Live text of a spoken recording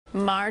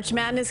March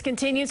Madness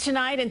continues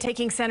tonight, and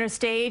taking center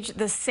stage,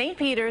 the St.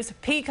 Peter's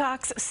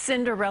Peacocks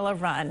Cinderella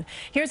Run.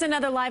 Here's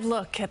another live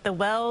look at the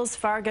Wells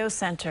Fargo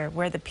Center,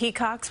 where the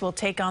Peacocks will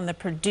take on the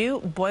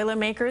Purdue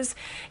Boilermakers.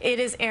 It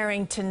is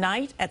airing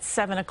tonight at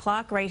 7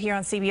 o'clock right here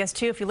on CBS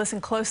 2. If you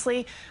listen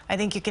closely, I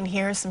think you can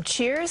hear some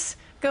cheers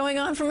going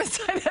on from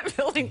inside that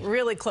building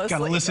really closely.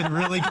 Got to listen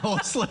really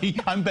closely.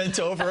 I'm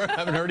bent over. I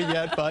haven't heard it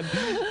yet, but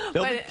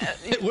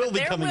it will be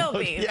coming out.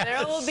 Yes.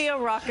 There will be a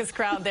raucous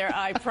crowd there,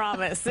 I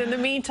promise. In the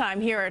meantime,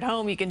 here at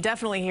home, you can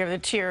definitely hear the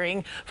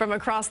cheering from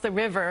across the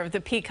river of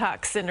the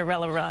Peacocks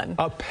Cinderella Run.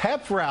 A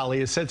pep rally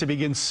is set to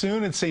begin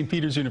soon at St.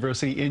 Peter's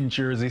University in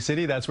Jersey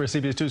City. That's where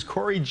CBS 2's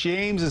Cory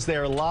James is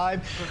there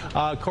live.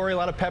 Cory, a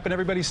lot of pep in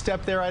everybody's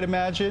step there, I'd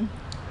imagine.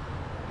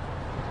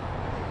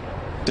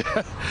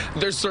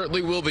 There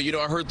certainly will be. You know,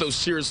 I heard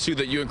those cheers, too,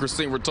 that you and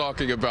Christine were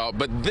talking about.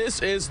 But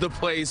this is the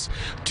place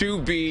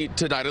to be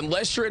tonight.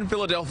 Unless you're in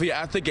Philadelphia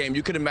at the game,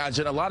 you can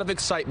imagine a lot of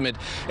excitement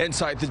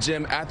inside the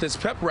gym at this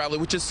pep rally,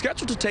 which is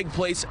scheduled to take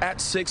place at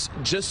 6,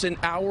 just an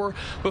hour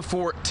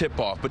before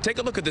tip-off. But take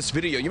a look at this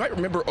video. You might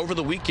remember over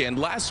the weekend,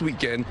 last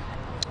weekend,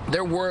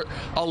 there were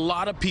a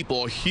lot of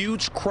people, a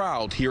huge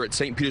crowd here at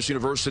St. Peter's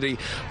University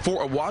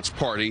for a watch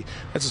party.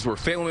 This is where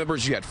family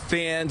members, you had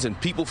fans and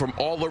people from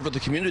all over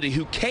the community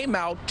who came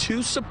out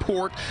to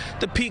support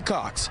the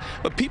Peacocks.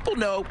 But people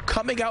know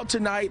coming out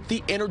tonight,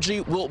 the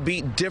energy will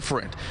be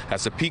different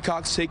as the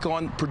Peacocks take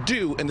on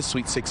Purdue in the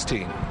Sweet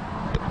 16.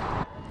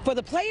 For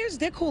the players,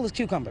 they're cool as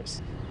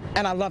cucumbers,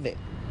 and I love it.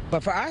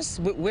 But for us,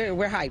 we're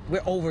hyped.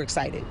 We're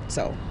overexcited,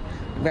 so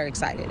very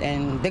excited.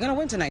 And they're going to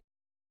win tonight.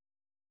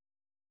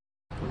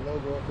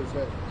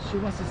 She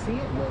wants to see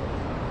it.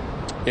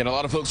 And a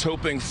lot of folks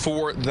hoping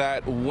for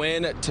that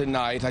win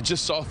tonight. I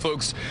just saw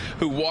folks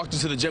who walked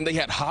into the gym. They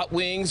had hot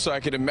wings, so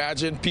I could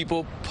imagine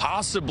people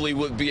possibly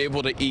would be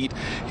able to eat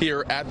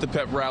here at the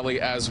pep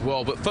rally as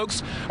well. But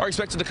folks are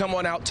expected to come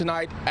on out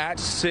tonight at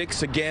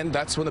 6. Again,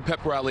 that's when the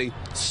pep rally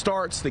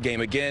starts. The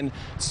game again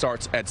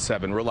starts at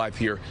 7. We're live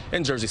here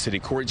in Jersey City.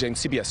 Cory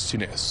James, CBS 2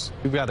 News.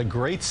 We've got a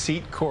great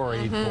seat,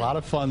 Cory. A lot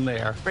of fun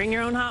there. Bring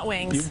your own hot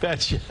wings. You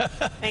betcha.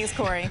 Thanks,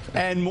 Cory.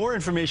 And more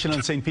information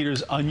on St.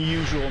 Peter's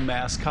unusual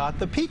mascot,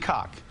 the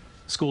peacock.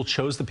 School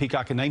chose the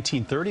peacock in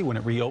 1930 when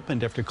it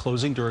reopened after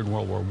closing during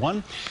World War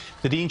I.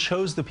 The dean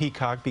chose the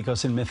peacock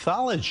because in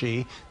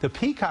mythology, the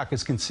peacock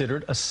is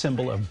considered a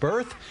symbol of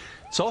birth.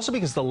 It's also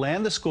because the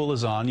land the school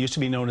is on used to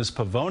be known as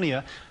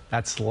Pavonia.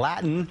 That's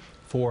Latin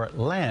for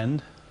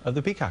land of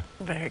the peacock.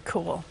 Very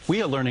cool.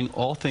 We are learning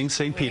all things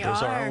St.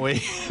 Peter's, aren't we?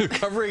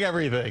 Covering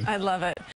everything. I love it.